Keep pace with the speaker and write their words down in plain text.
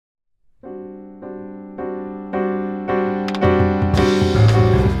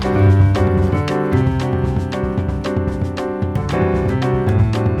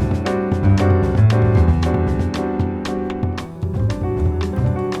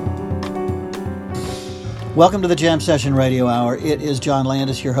Welcome to the Jam Session Radio Hour. It is John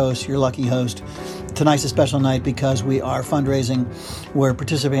Landis, your host, your lucky host. Tonight's a special night because we are fundraising. We're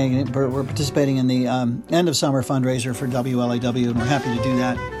participating in the end of summer fundraiser for WLAW, and we're happy to do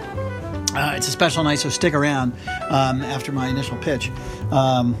that. It's a special night, so stick around after my initial pitch,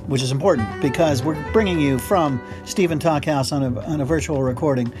 which is important because we're bringing you from Stephen Talkhouse on a virtual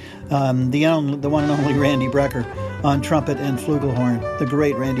recording, the one and only Randy Brecker on trumpet and flugelhorn, the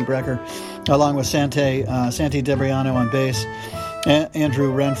great Randy Brecker, along with Santi Debriano on bass,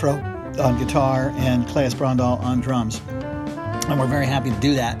 Andrew Renfro on guitar, and Claes Brondal on drums. And we're very happy to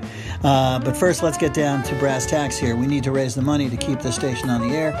do that. But first, let's get down to brass tacks here. We need to raise the money to keep the station on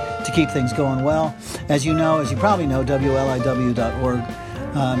the air, to keep things going well. As you probably know, WLIW.org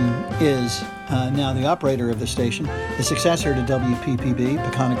is now the operator of the station, the successor to WPPB,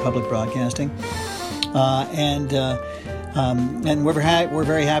 Peconic Public Broadcasting. And we're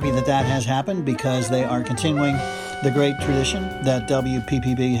very happy that has happened because they are continuing the great tradition that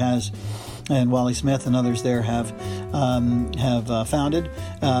WPPB has, and Wally Smith and others there have founded,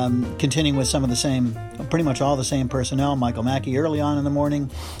 continuing with some of the same, pretty much all the same personnel. Michael Mackey early on in the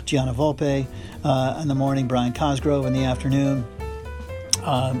morning, Gianna Volpe in the morning, Brian Cosgrove in the afternoon,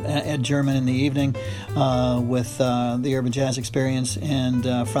 Ed German in the evening with the Urban Jazz Experience and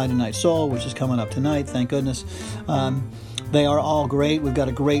Friday Night Soul, which is coming up tonight, thank goodness. They are all great. We've got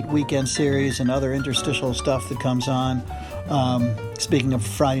a great weekend series and other interstitial stuff that comes on. Speaking of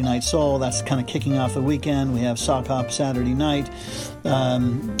Friday Night Soul, that's kind of kicking off the weekend. We have Sock Hop Saturday night.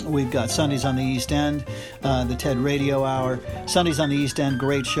 We've got Sundays on the East End, the TED Radio Hour. Sundays on the East End,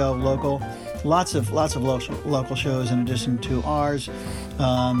 great show, local. Lots of local shows in addition to ours,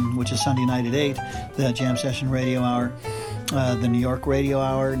 which is Sunday night at 8, the Jam Session Radio Hour, the New Yorker Radio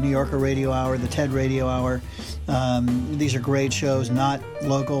Hour, the TED Radio Hour. These are great shows, not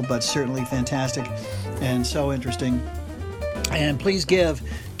local, but certainly fantastic and so interesting. And please give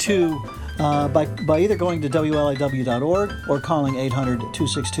to by either going to WLIW.org or calling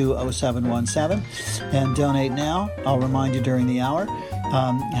 800-262-0717 and donate now. I'll remind you during the hour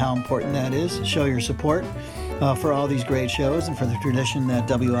how important that is. Show your support for all these great shows and for the tradition that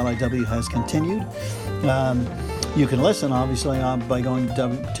WLIW has continued. You can listen, obviously, by going to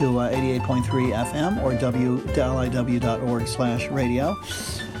 88.3 FM or WLIW.org/radio.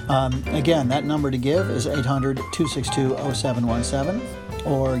 Again, that number to give is 800-262-0717,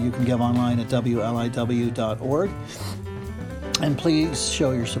 or you can give online at WLIW.org. And please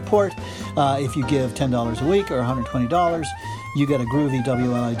show your support. If you give $10 a week or $120, you get a groovy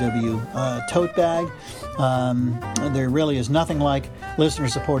WLIW tote bag. There really is nothing like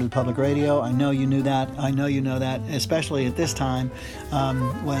listener-supported public radio. I know you knew that. I know you know that, especially at this time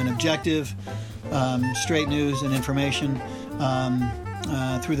when objective, straight news and information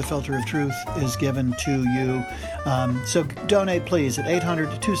through the filter of truth is given to you. So donate, please, at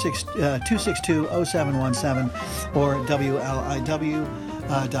 800-262-0717 or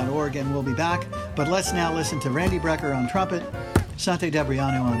WLIW.org, and we'll be back. But let's now listen to Randy Brecker on trumpet, Santi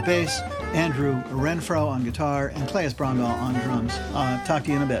Debriano on bass, Andrew Renfro on guitar, and Claes Brondal on drums. Talk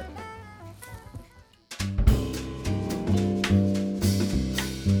to you in a bit.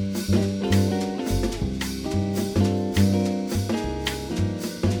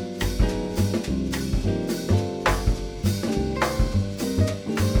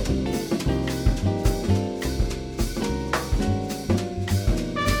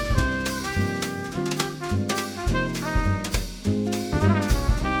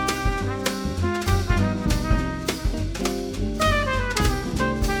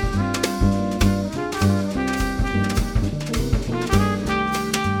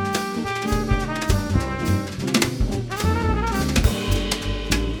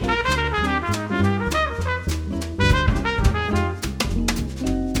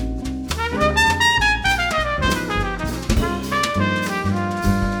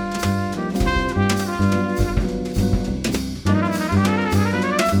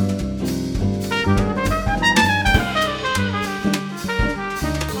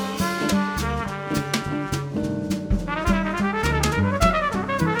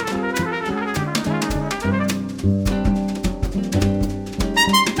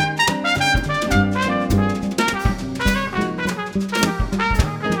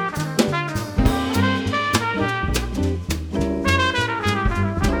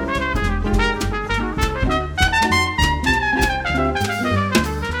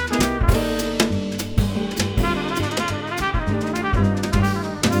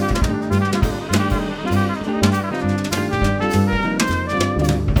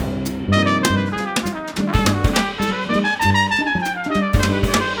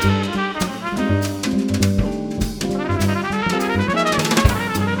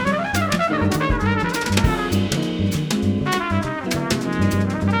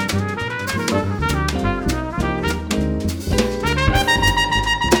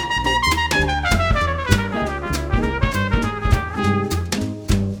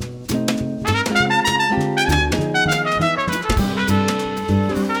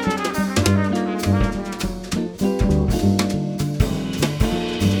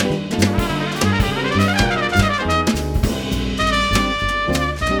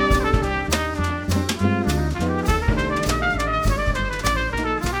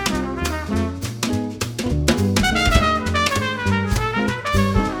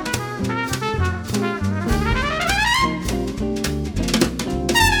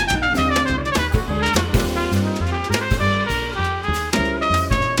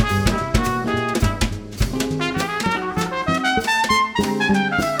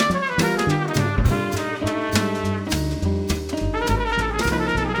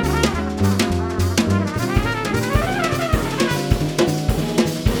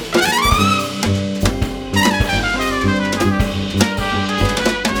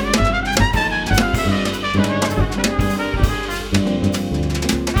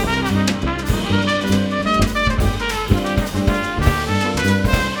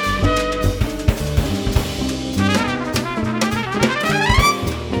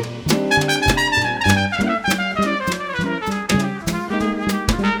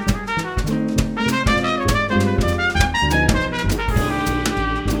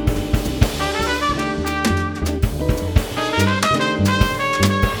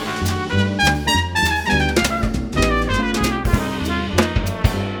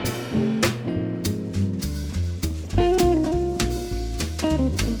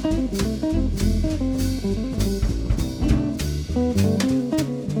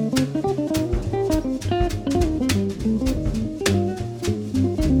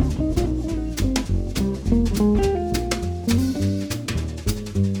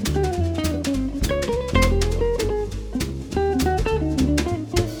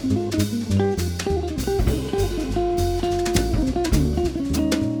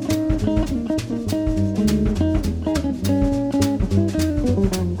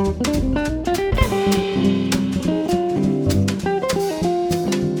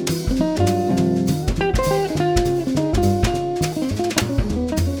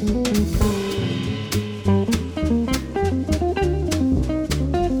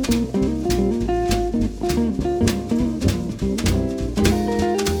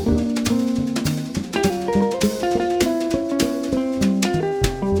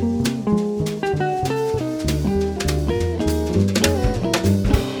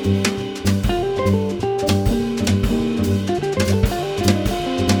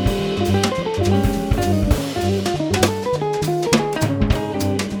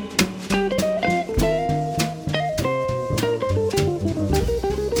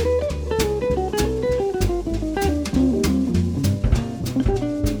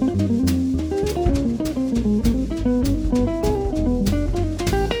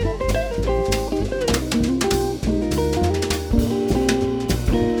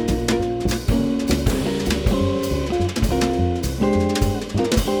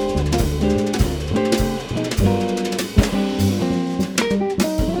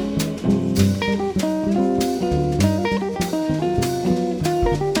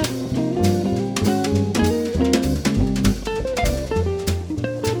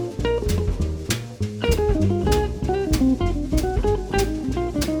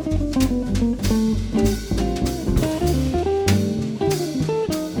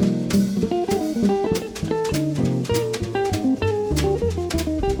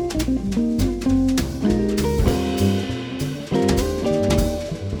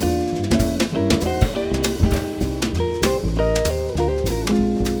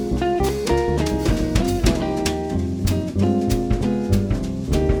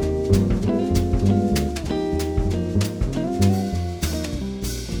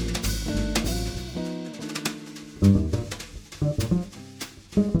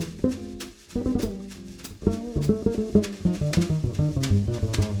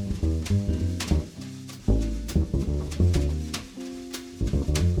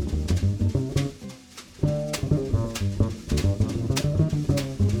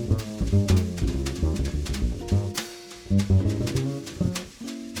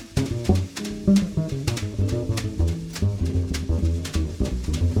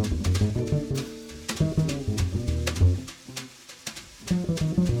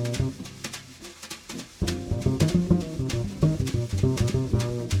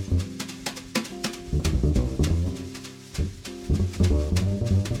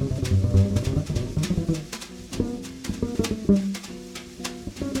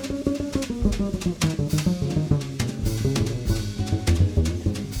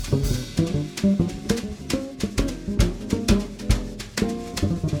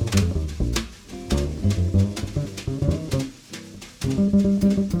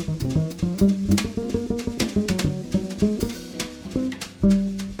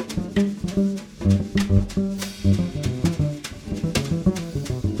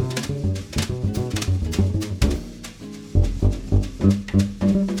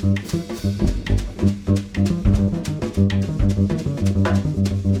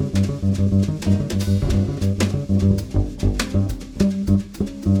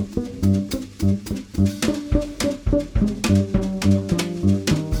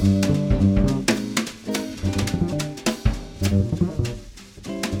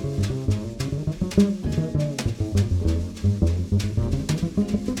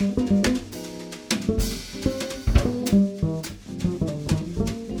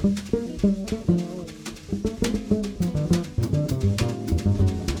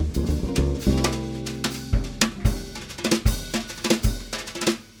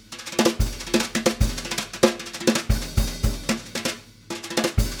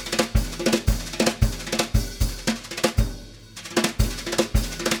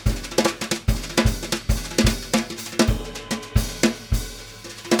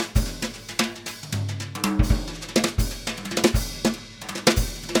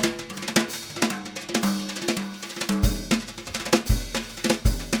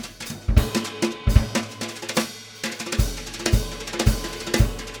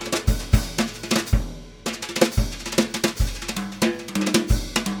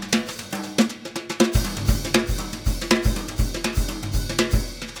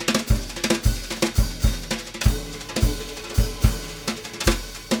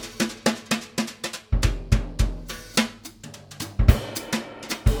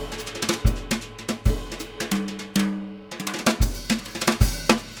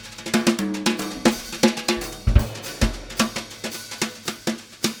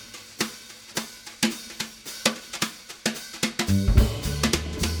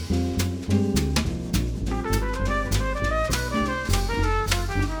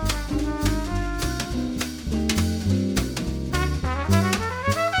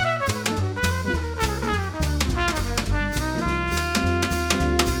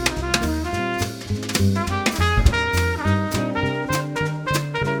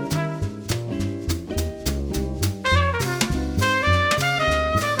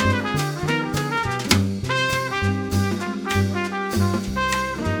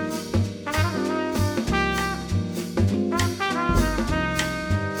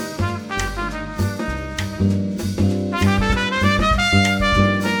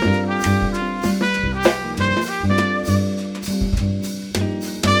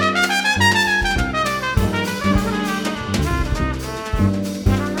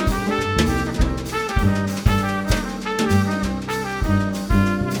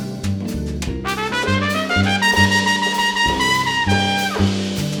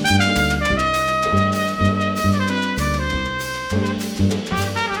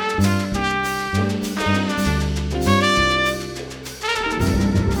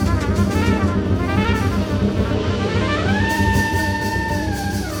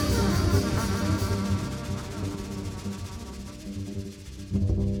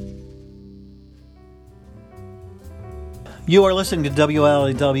 You are listening to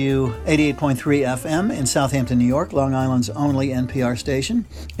WLAW 88.3 FM in Southampton, New York, Long Island's only NPR station,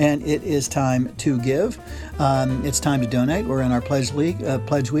 and it is time to give. It's time to donate. We're in our Pledge Week,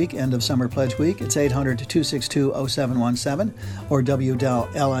 end of summer Pledge Week. It's 800-262-0717 or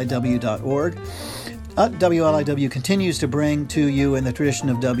WLIW.org. WLIW continues to bring to you, in the tradition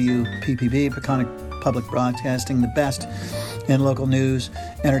of WPPB, Peconic Public Broadcasting, the best in local news,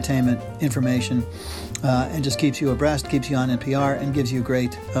 entertainment, information, and just keeps you abreast, keeps you on NPR, and gives you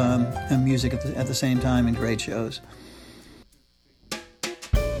great music at the same time and great shows.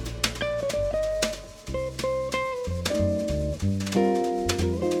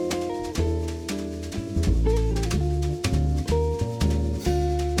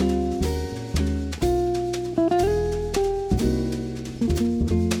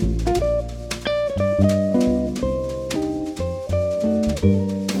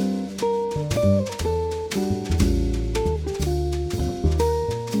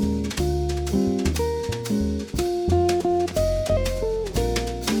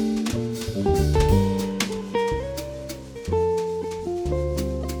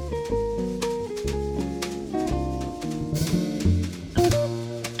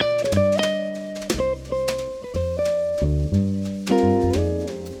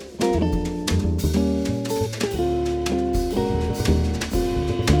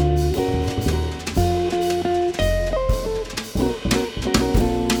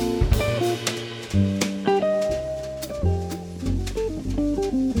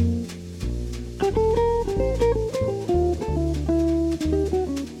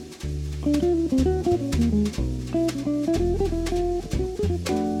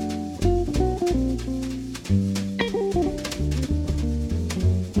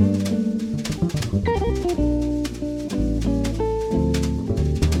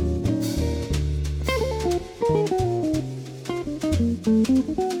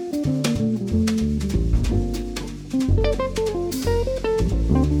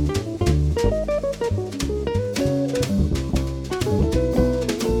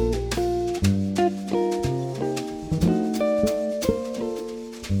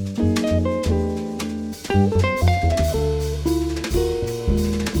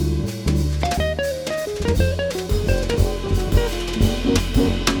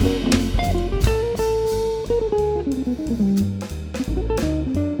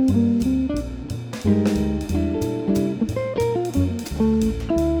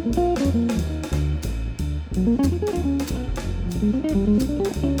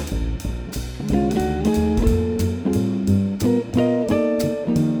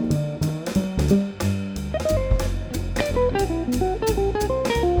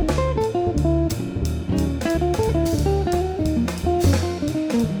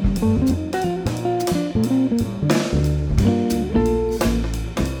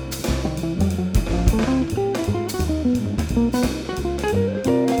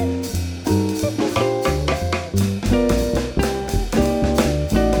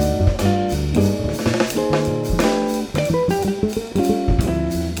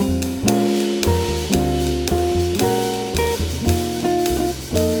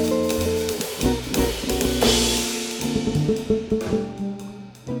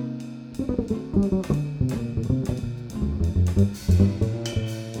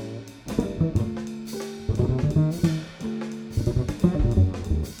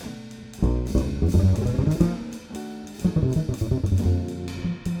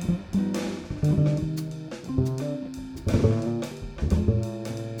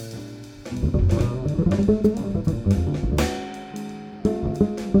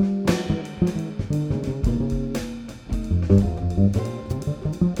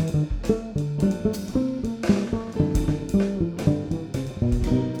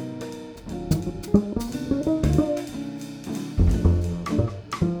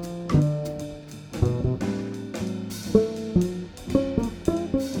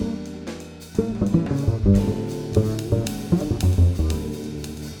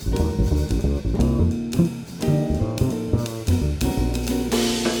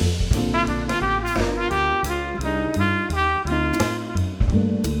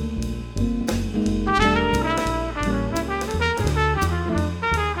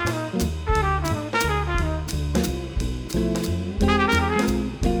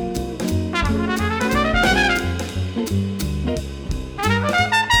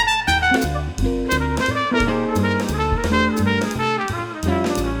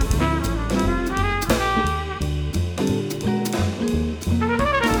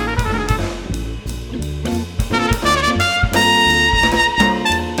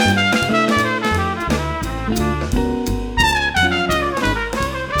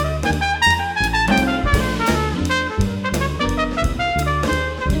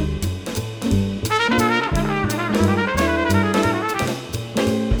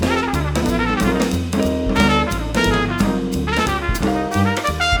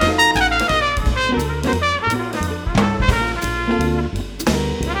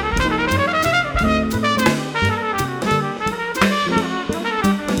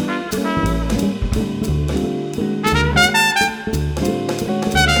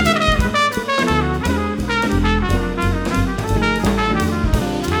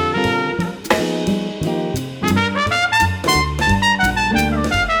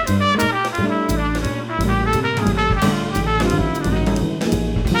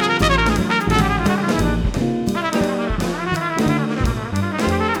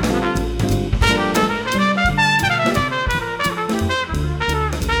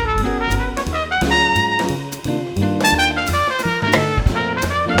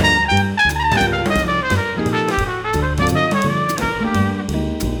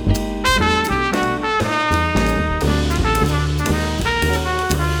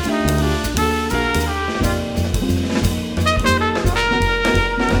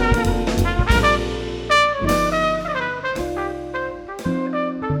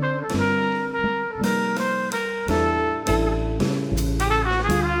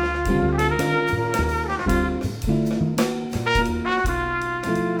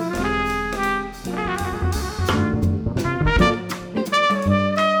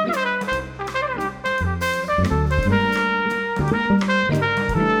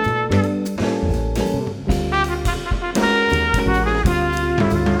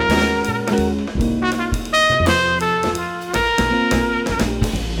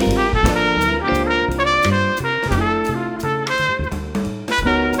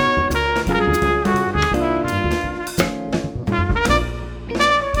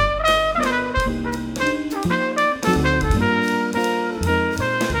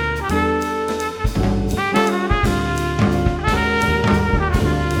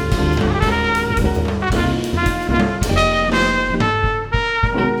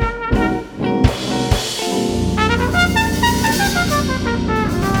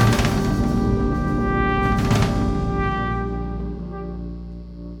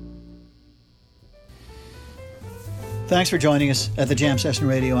 Thanks for joining us at the Jam Session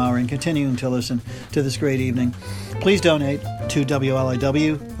Radio Hour and continuing to listen to this great evening. Please donate to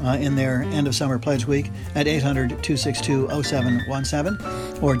WLIW in their end of summer pledge week at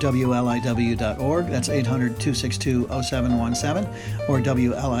 800-262-0717 or WLIW.org. That's 800-262-0717 or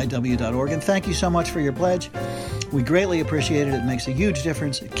WLIW.org. And thank you so much for your pledge. We greatly appreciate it. It makes a huge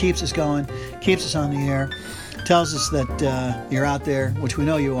difference. It keeps us going, keeps us on the air, tells us that you're out there, which we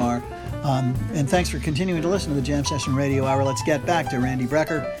know you are. And thanks for continuing to listen to the Jam Session Radio Hour. Let's get back to Randy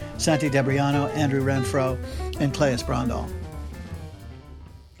Brecker, Santi Debriano, Andrew Renfro, and Claes Brondal.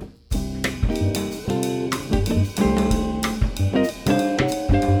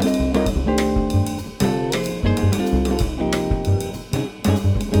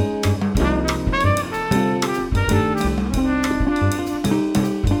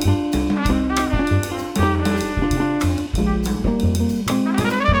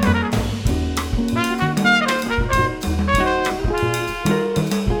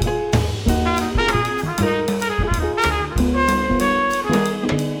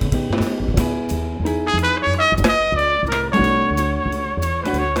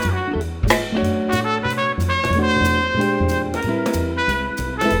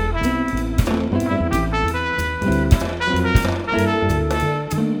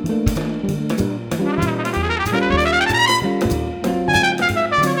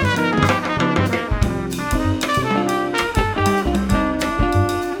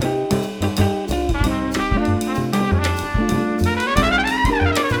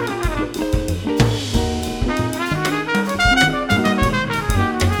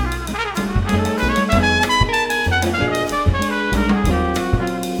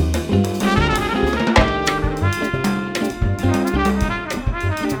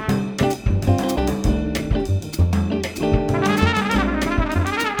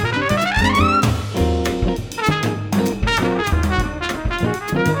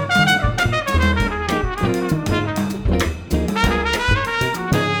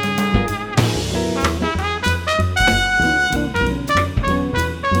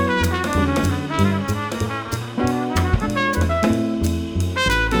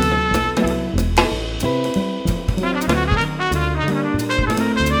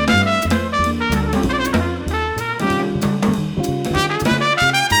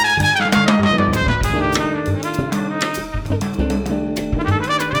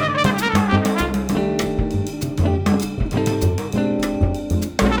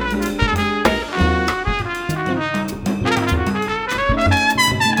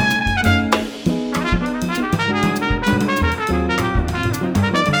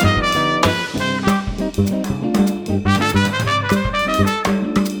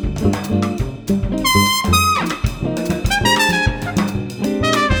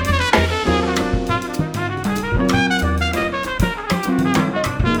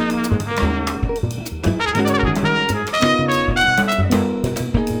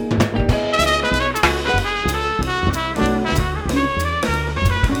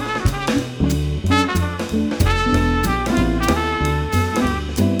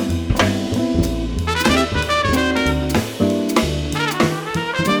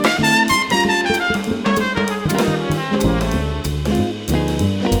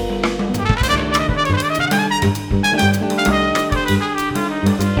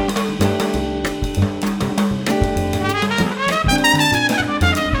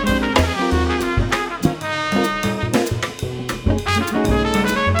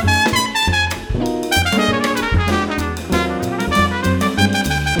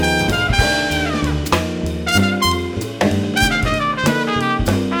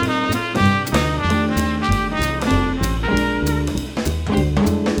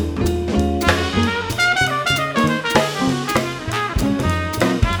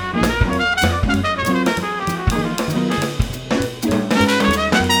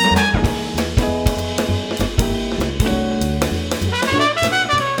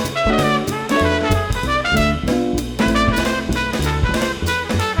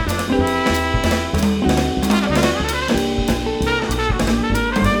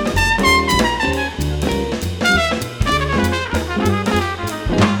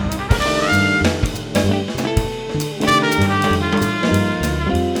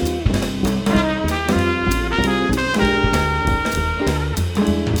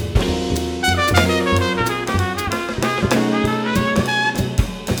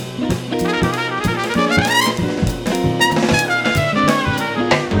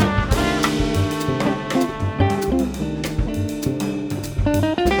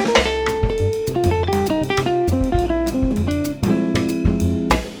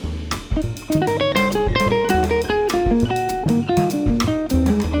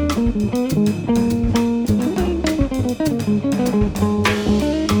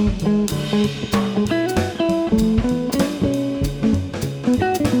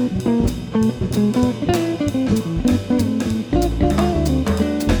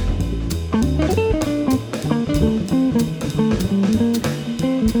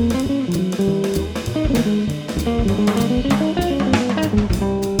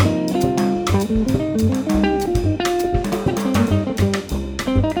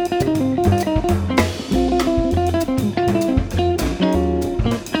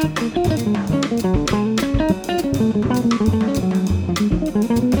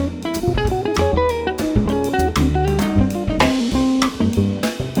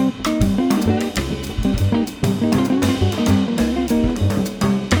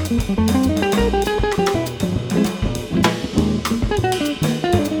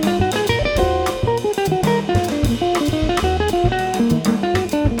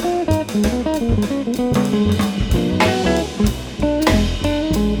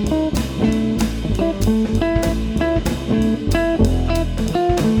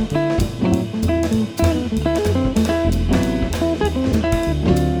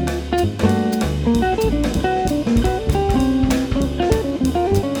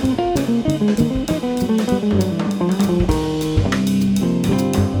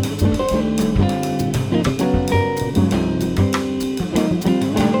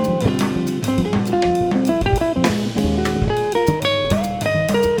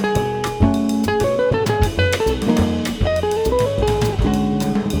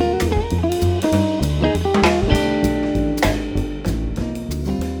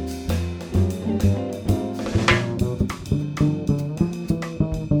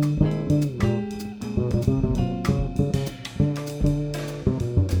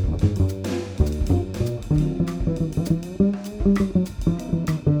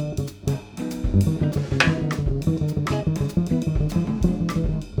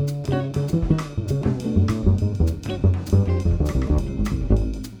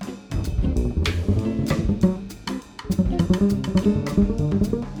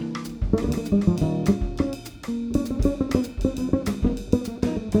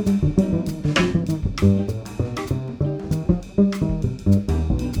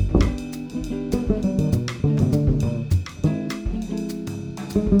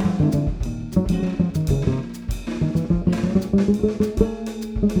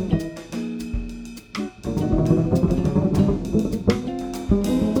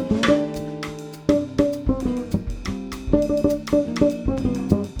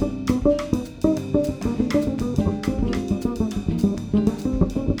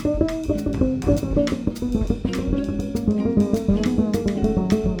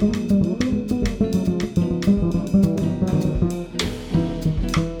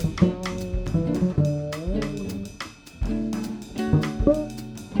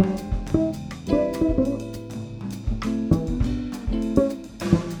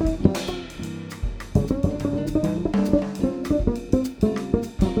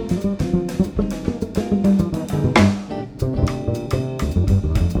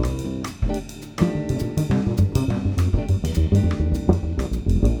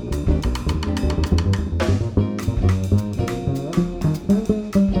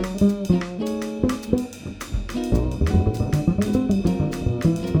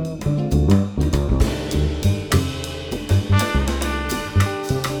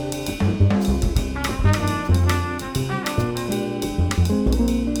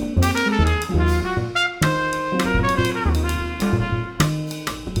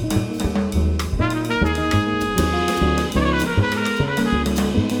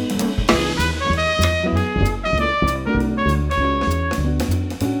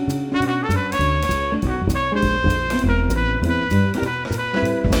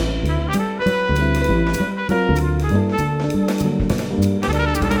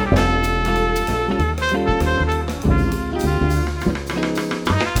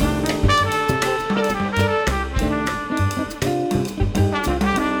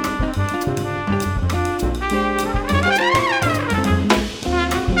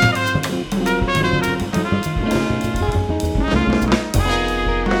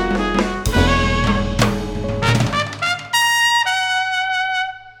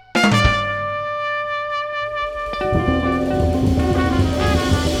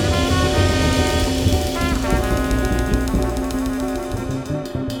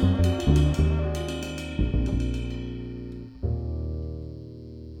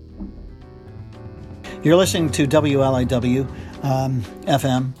 You're listening to WLIW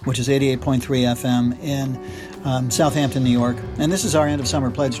FM, which is 88.3 FM in Southampton, New York. And this is our end of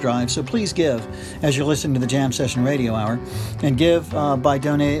summer pledge drive. So please give as you're listening to the Jam Session Radio Hour, and give by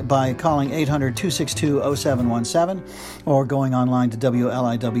calling 800-262-0717 or going online to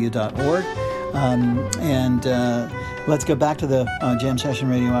WLIW.org. Let's go back to the Jam Session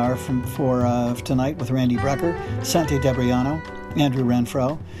Radio Hour for tonight with Randy Brecker, Sante Debriano, Andrew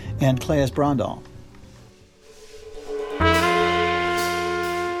Renfro, and Claes Brondal.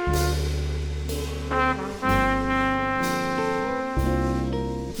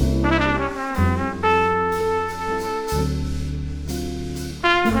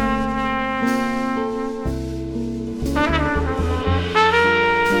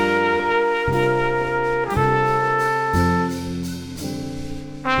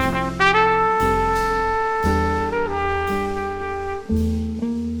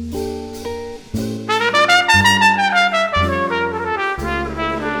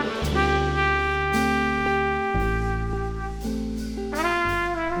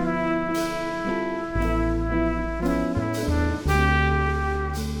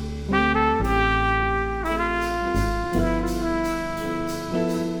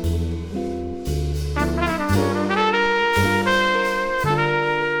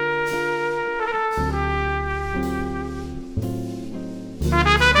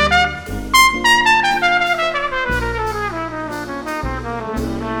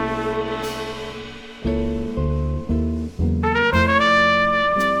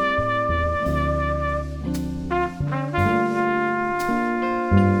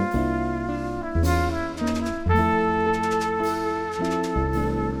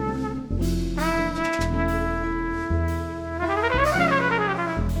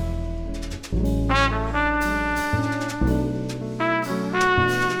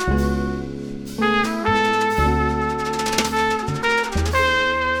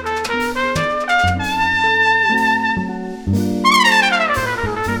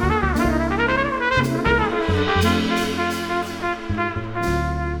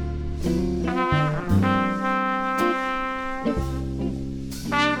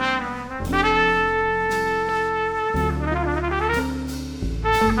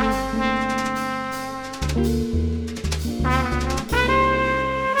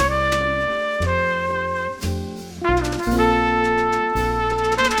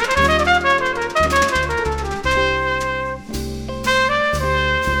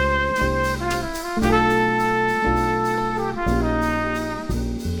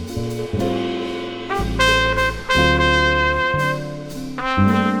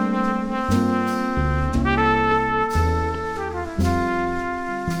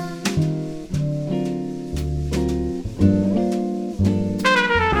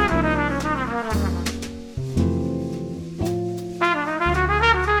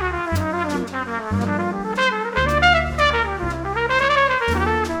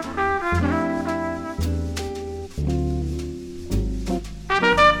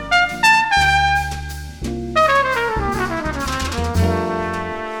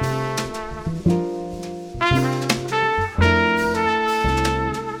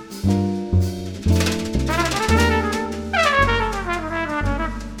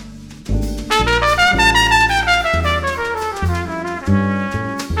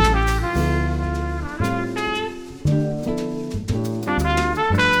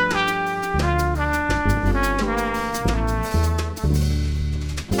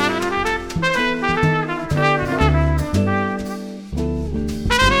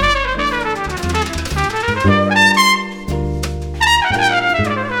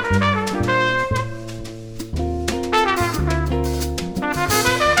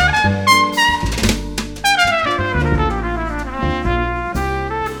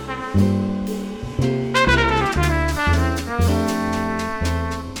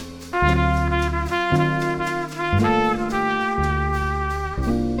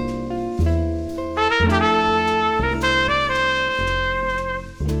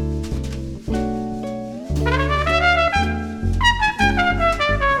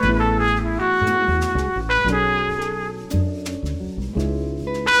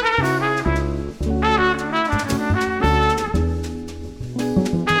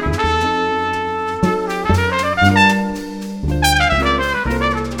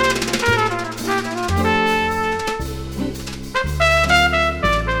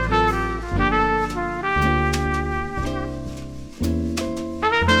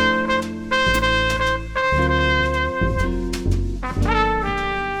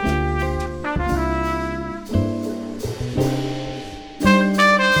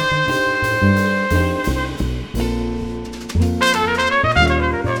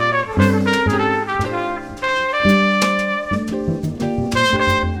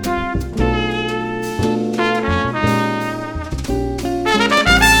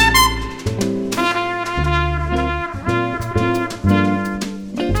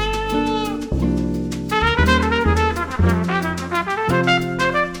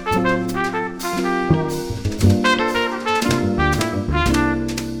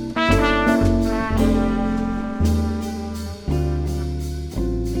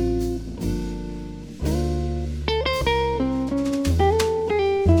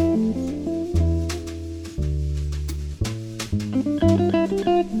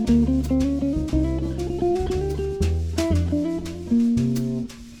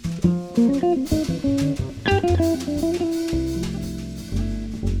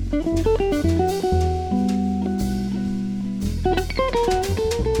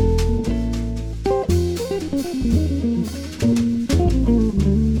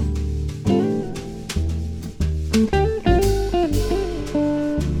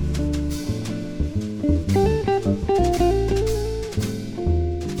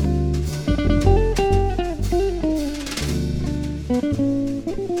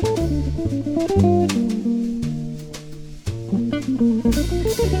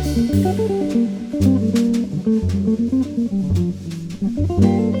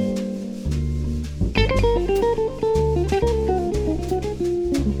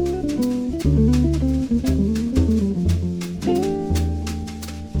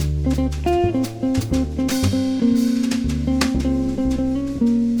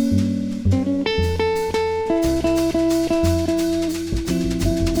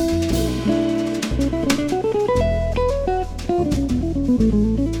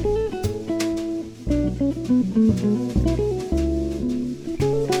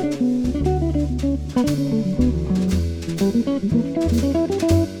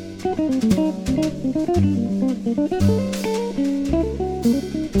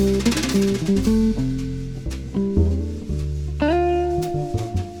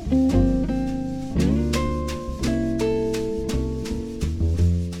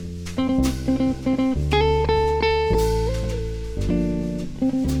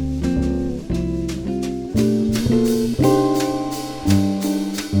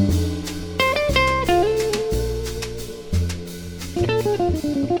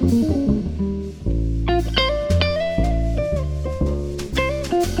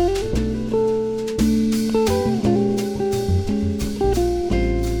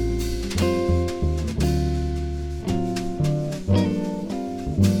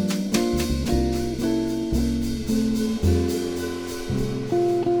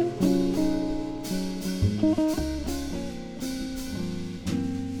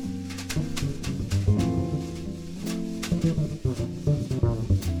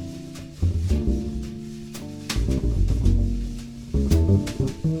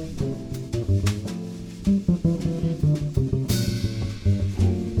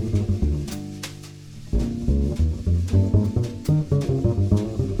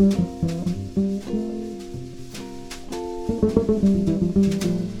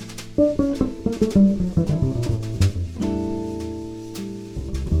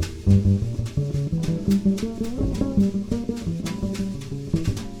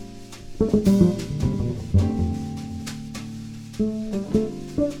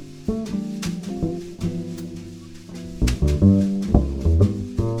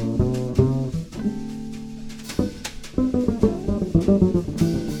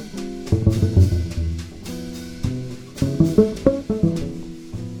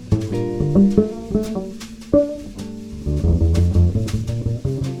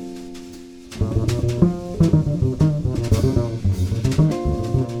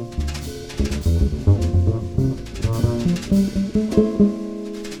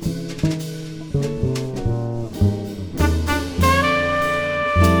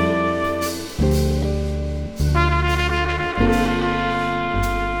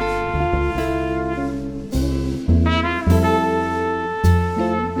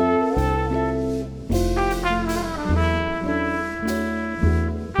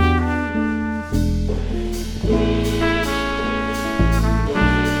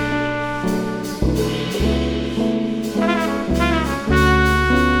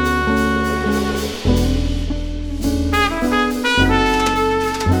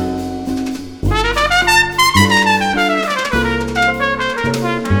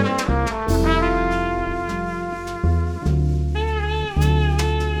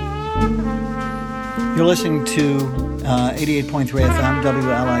 You're listening to 88.3 FM,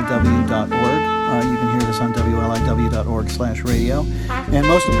 WLIW.org. You can hear this on WLIW.org/radio. And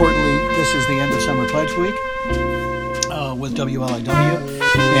most importantly, this is the end of Summer Pledge Week with WLIW.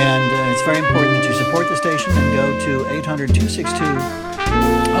 And it's very important that you support the station and go to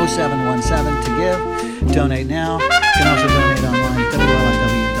 800-262-0717 to give. Donate now. You can also donate online at WLIW.org.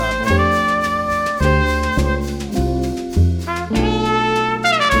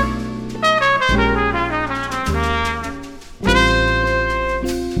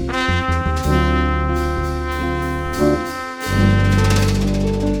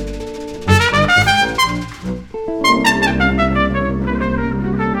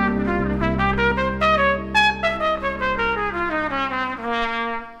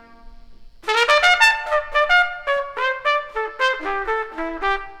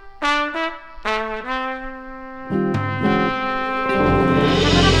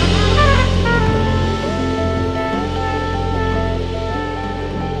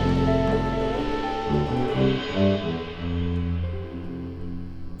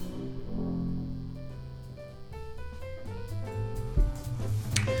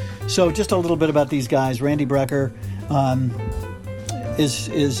 So just a little bit about these guys. Randy Brecker has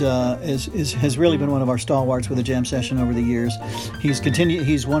really been one of our stalwarts with the jam session over the years. He's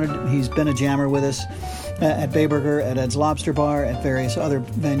been a jammer with us at Bayburger, at Ed's Lobster Bar, at various other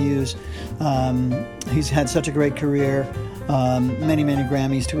venues. He's had such a great career. Many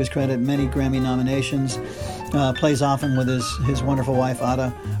Grammys to his credit, many Grammy nominations. Plays often with his wonderful wife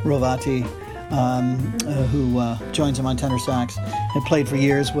Ada Rovati, who joins him on tenor sax. Had played for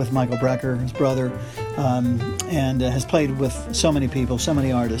years with Michael Brecker, his brother, and has played with so many people, so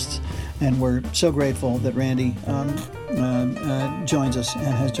many artists. And we're so grateful that Randy joins us and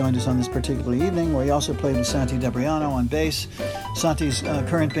has joined us on this particular evening, where he also played with Santi Debriano on bass. Santi's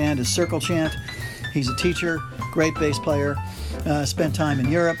current band is Circle Chant. He's a teacher, great bass player, spent time in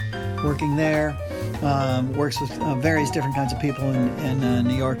Europe working there, works with various different kinds of people in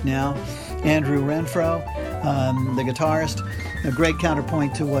New York now. Andrew Renfro, the guitarist, a great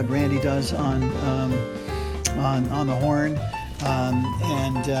counterpoint to what Randy does on the horn,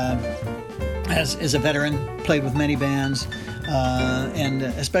 and is a veteran, played with many bands, and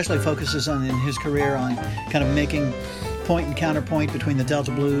especially focuses in his career on kind of making point and counterpoint between the Delta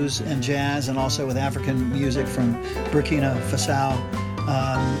blues and jazz, and also with African music from Burkina Faso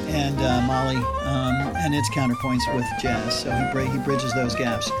and Mali, and its counterpoints with jazz. So he bridges those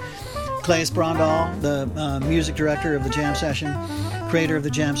gaps. Claes Brondal, the music director of the Jam Session, creator of the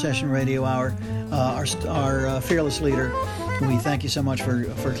Jam Session Radio Hour, our fearless leader. We thank you so much for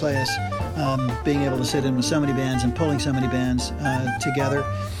Claes being able to sit in with so many bands and pulling so many bands together.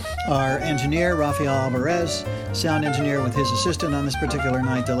 Our engineer, Rafael Alvarez, sound engineer with his assistant on this particular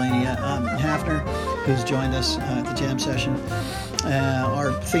night, Delaney Hafner, who's joined us at the Jam Session.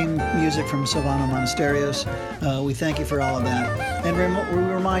 Our theme music from Silvano Monasterios. We thank you for all of that. And we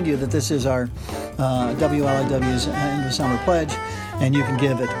remind you that this is our WLIW's End of Summer Pledge, and you can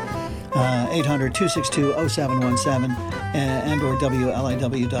give it 800-262-0717 and or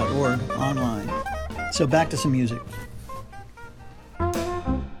WLIW.org online. So back to some music.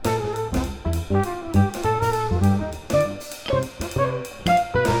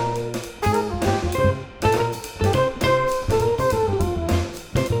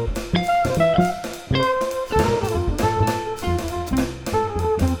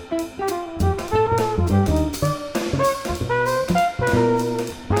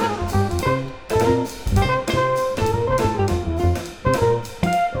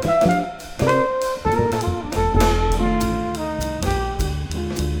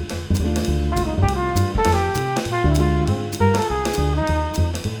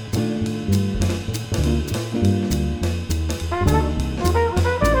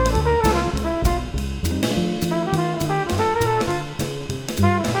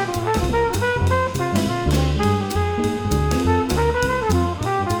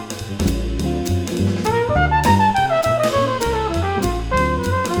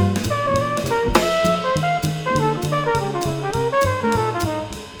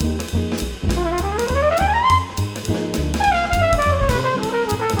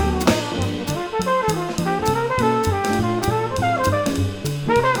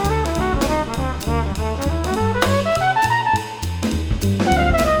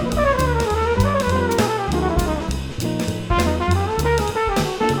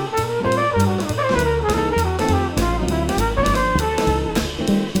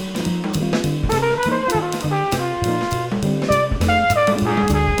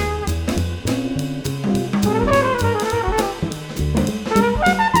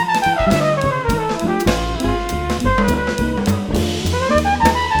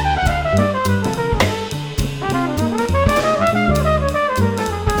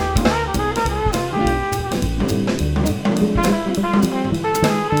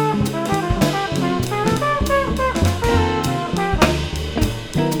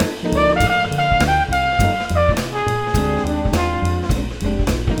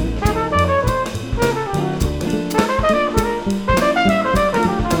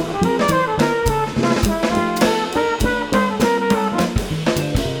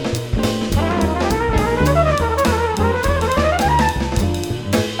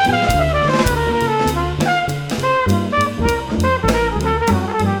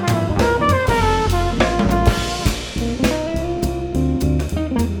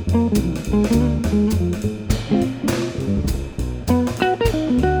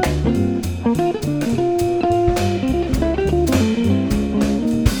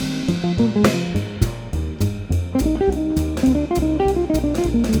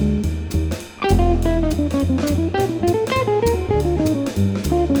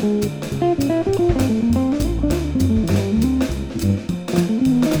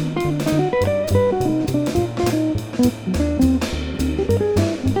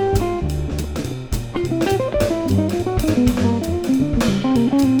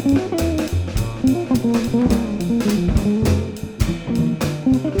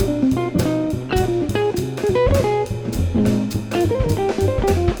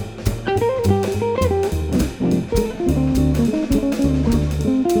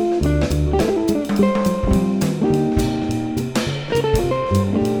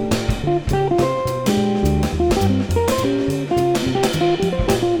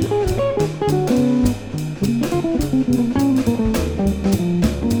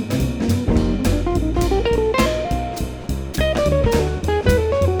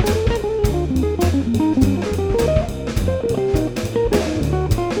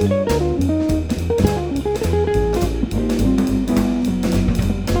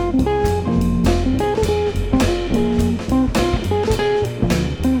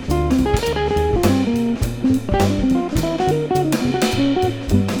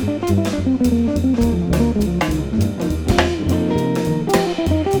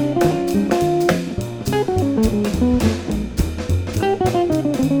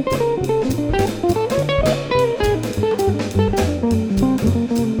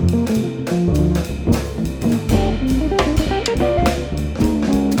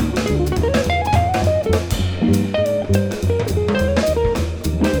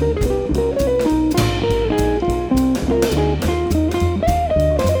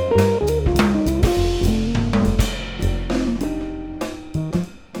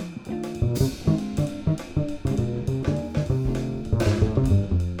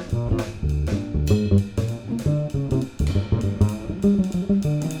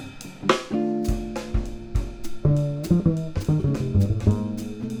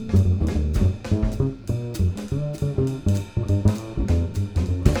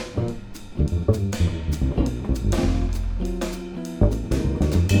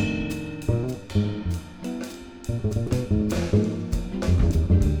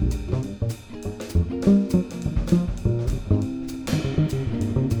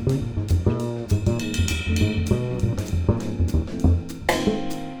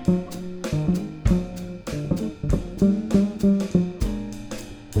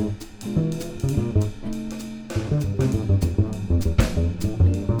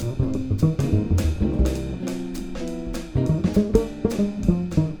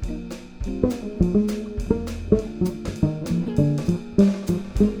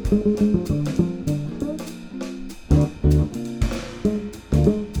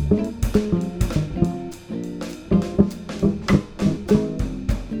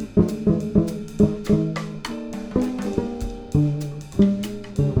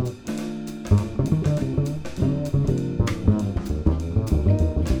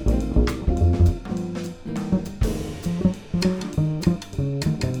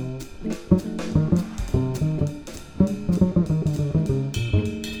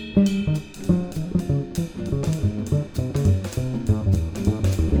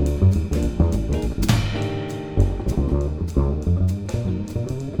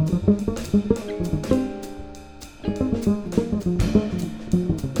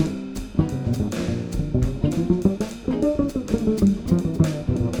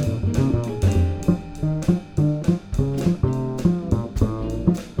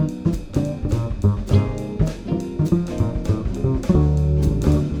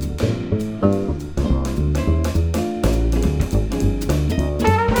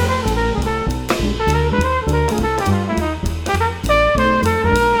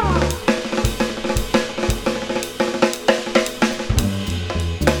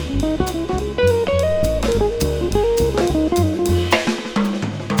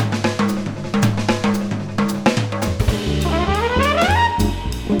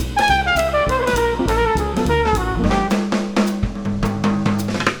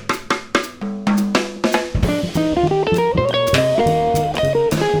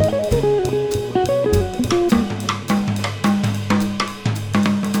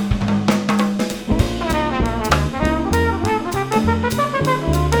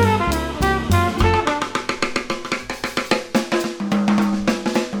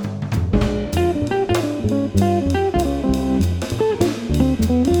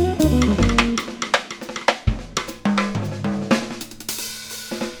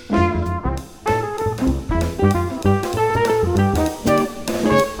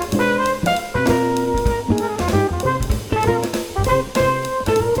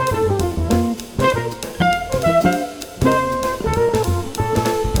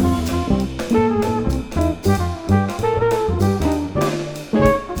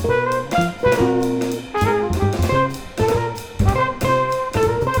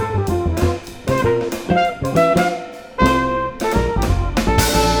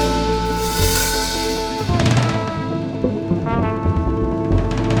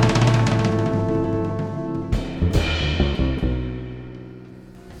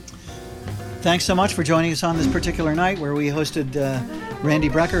 Thanks so much for joining us on this particular night where we hosted Randy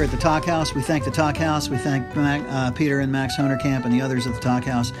Brecker at the Talkhouse. We thank the Talkhouse. We thank Peter and Max Honerkamp and the others at the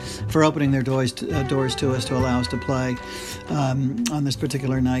Talkhouse for opening their doors to us to allow us to play on this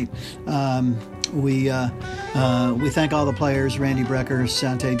particular night. We thank all the players: Randy Brecker,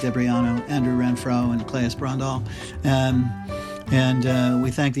 Sante Debriano, Andrew Renfro, and Claes Brondal. And we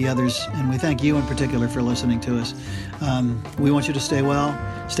thank the others, and we thank you in particular for listening to us. We want you to stay well,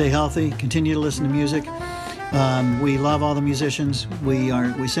 stay healthy, continue to listen to music. We love all the musicians.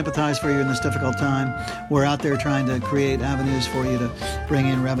 We sympathize for you in this difficult time. We're out there trying to create avenues for you to bring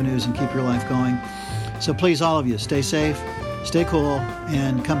in revenues and keep your life going. So please, all of you, stay safe, stay cool,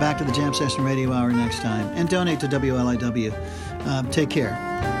 and come back to the Jam Session Radio Hour next time. And donate to WLIW. Take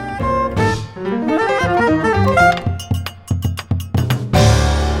care.